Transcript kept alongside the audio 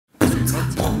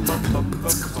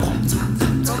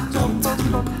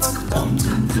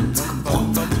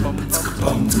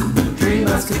Three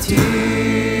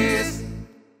Musketeers.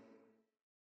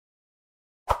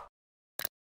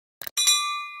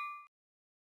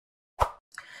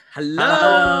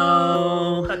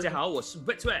 Hello， 大家好，我是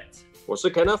Wet Wet， 我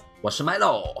是 Kenneth， 我是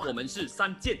Milo， 我们是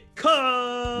三剑客。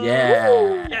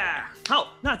好，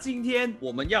那今天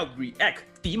我们要 react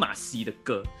迪玛希的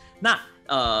歌。那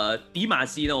迪玛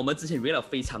希呢，我们之前 react 了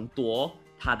非常多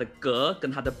他的歌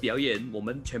跟他的表演，我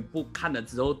们全部看了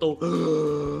之后都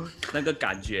那个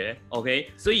感觉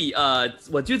 ，OK， 所以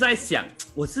我就在想，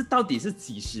我到底是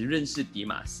几时认识迪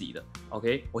玛希的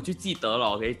 ？OK， 我就记得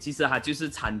了 ，OK， 其实他就是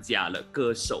参加了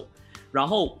歌手，然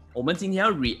后我们今天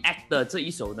要 react 的这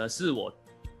一首呢，是我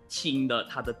听的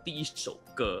他的第一首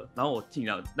歌，然后我听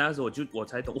了那时候我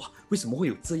才懂哇，为什么会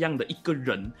有这样的一个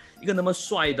人，一个那么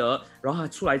帅的，然后他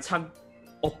出来唱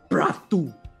Opera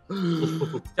Do。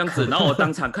这样子，然后我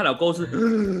当场看了过后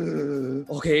是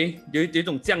，OK， 有一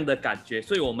种这样的感觉，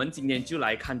所以我们今天就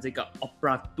来看这个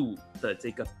Opera Do 的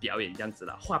这个表演，这样子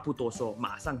了。话不多说，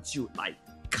马上就来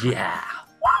看。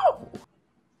哇哦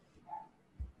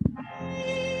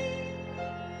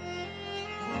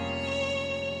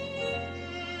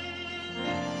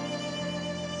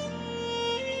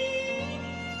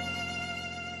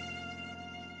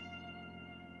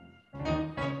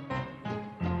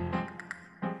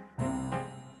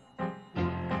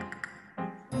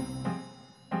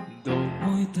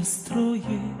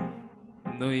！Достроен,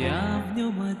 но я в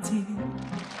нем один.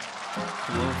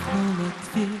 Хлопнула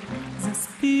дверь за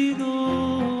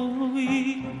спиной.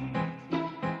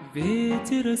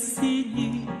 Ветер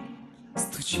осенний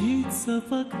стучится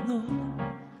в окно,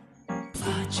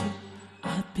 плачет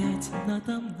опять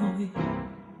надо мной.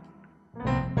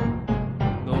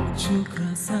 Ночью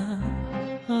гроза,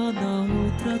 а на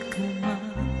утро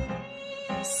туман.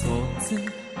 Солнце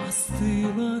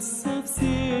остыло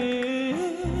совсем.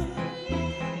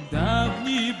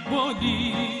 Давние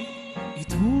боли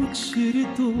идут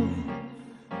чередой.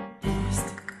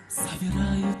 Пусть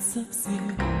собираются все.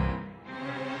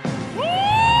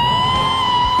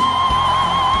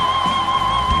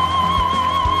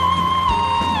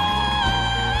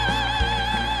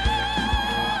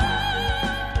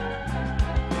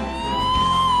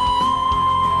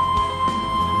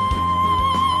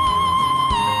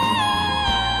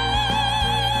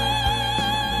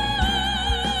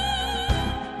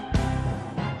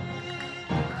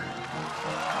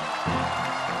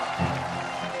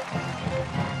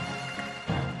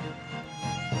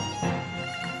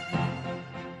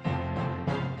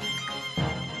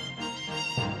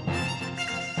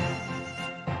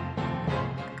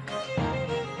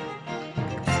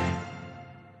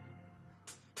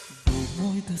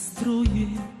 Мой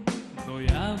достроен, но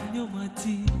я в нем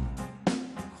один.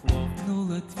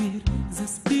 Хлопнула дверь за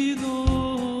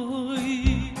спиной.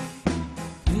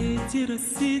 Ветер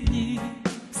осенний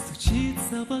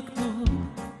стучится в окно,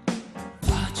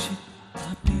 плачет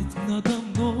опять надо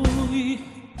мной.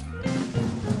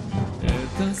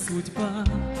 Это судьба,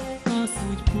 а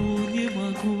судьбу не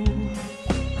могу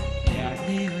я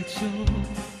ни о чем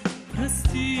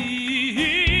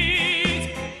простить.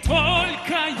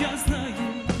 Только я знаю,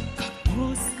 как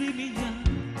после меня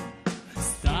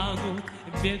станут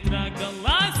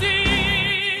ветроголазить.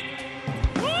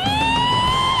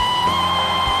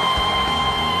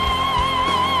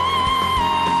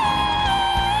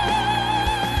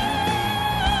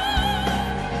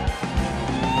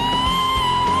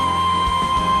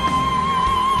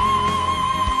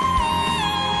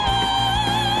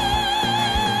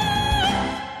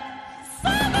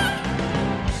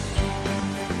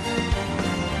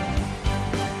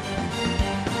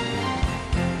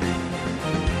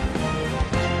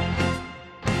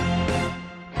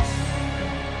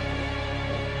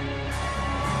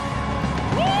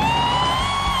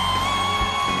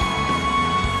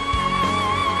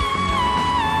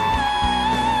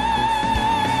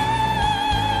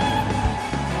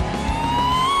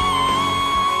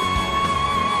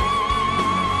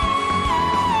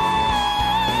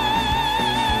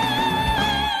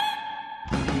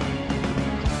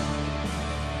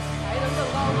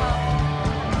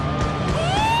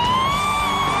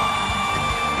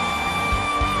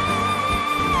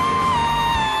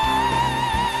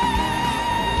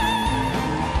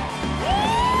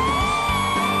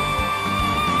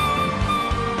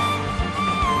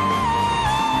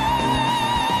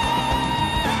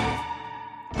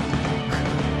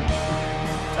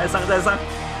在上。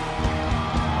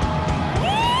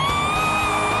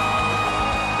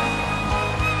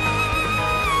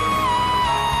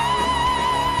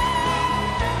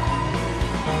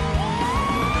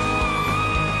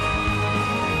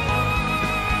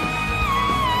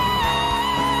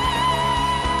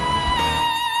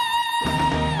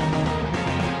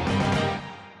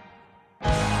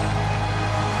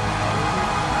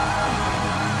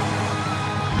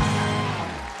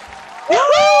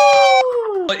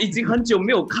已经很久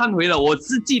没有看回了，我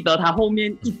是记得他后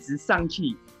面一直上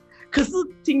去，可是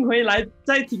听回来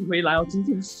再听回来哦，真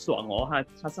的很爽哦，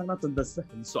他上到真的是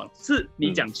很爽。是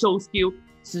你讲 show skill、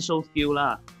是 show skill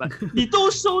啦，你都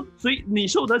受，所以你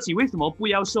受得起，为什么不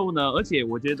要受呢？而且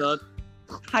我觉得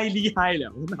太厉害了，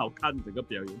很好看这个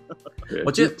表演。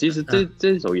我觉得其实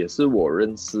这首也是我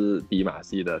认识迪马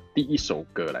西的第一首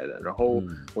歌来的。然后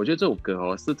我觉得这首歌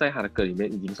哦是在他的歌里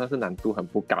面已经算是难度很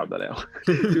不高的了，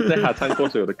就在他唱过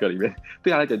所有的歌里面，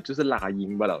对他来讲就是拉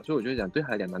音罢了。所以我就讲对他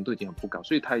来讲难度已经很不高，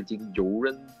所以他已经游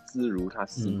刃自如，他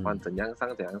喜欢怎样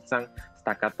上怎样上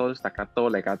，staccato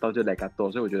legato 就 legato，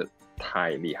 所以我觉得太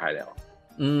厉害了。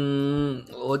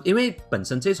我因为本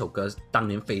身这首歌当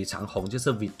年非常红，就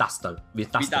是 Vidas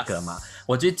的歌嘛，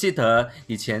我就记得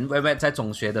以前薇薇在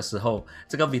中学的时候，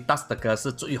这个 Vidas 的歌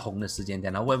是最红的时间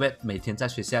点，然后薇薇每天在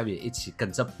学校也一起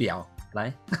跟着飙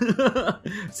来，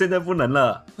现在不能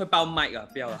了，会爆麦啊，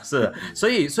飙了。是，所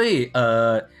以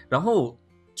然后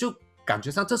就感觉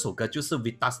上这首歌就是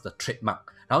Vidas 的 trademark，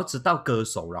 然后直到歌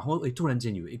手，然后突然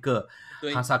间有一个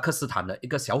哈萨克斯坦的一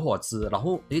个小伙子，然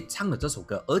后唱了这首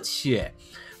歌，而且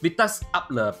Vidas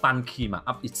up 了半 key 嘛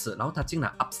 ，up 一次，然后他竟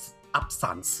然 up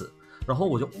 3次，然后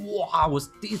我就哇，我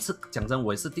第一次讲真，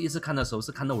我也是第一次看的时候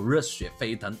是看到我热血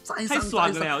沸腾，再上太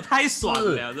爽了，太爽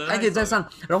了，还可以再上。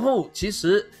然后其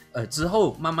实之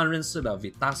后慢慢认识了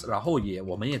Vidas， 然后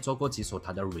我们也做过几首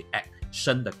他的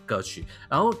reaction 的歌曲，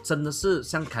然后真的是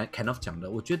像 Kenneth 讲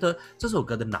的，我觉得这首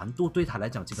歌的难度对他来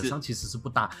讲基本上其实是不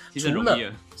大，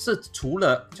除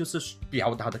了就是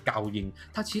表达的高音，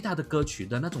他其他的歌曲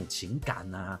的那种情感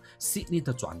啊、细腻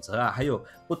的转折啊，还有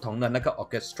不同的那个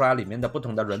orchestra 里面的不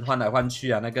同的人换来换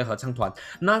去啊，那个合唱团，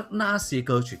那些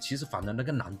歌曲其实反而那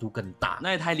个难度更大，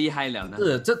那也太厉害了呢。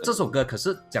这首歌可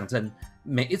是讲真，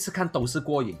每一次看都是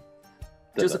过瘾。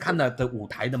就是看他的舞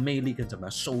台的魅力跟怎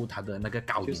么收他的那个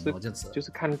高音这样子，就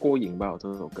是看过瘾吧这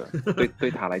首歌。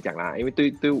对他来讲啦，因为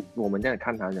对我们这样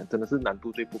看他来讲，真的是难度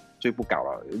最不高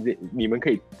了。你们可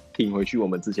以听回去我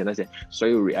们之前那些所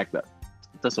有 react 的，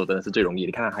这首真的是最容易。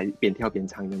你看他还边跳边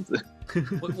唱这样子。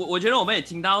我觉得我们也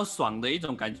听到爽的一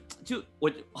种感觉，就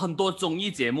我很多综艺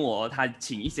节目哦，他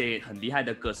请一些很厉害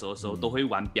的歌手的时候，都会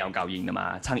玩飙高音的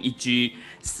嘛，唱一句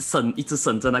一直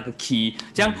升着那个 key，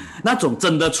 这样那种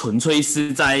真的纯粹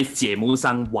是在节目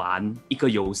上玩一个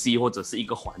游戏或者是一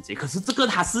个环节，可是这个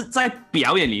他是在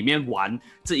表演里面玩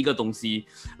这一个东西，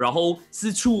然后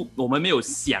是我们没有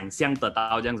想象得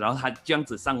到这样子，然后他这样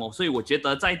子上哦，所以我觉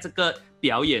得在这个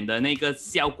表演的那个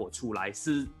效果出来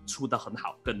是出得很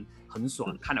好，跟很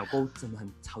爽，看了过后真的很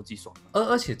超级爽。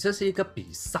而且这是一个比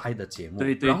赛的节目，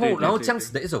对，然后这样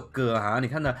子的一首歌啊，你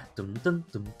看呢，噔噔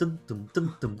噔噔噔噔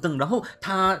噔噔，然后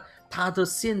他的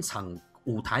现场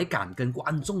舞台感跟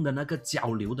观众的那个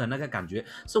交流的那个感觉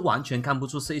是完全看不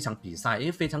出是一场比赛，因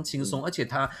为非常轻松，而且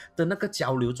他的那个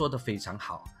交流做得非常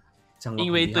好。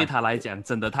因为对他来讲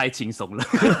真的太轻松了。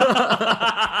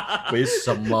为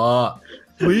什么？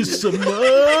为什么？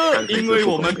因为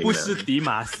我们不是迪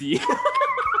马西。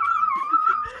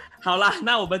好啦，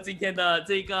那我们今天的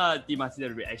这个迪马西的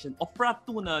reaction opera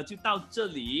 2呢就到这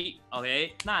里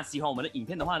 ，OK。那喜欢我们的影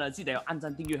片的话呢，记得要按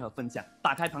赞、订阅和分享，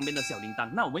打开旁边的小铃铛。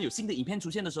那我们有新的影片出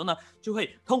现的时候呢，就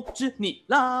会通知你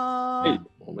啦。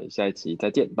我们下一期再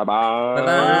见，拜拜，拜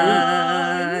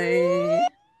拜。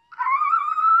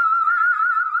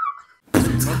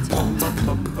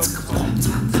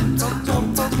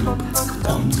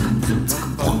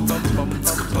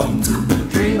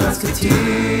Three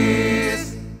Musketeers.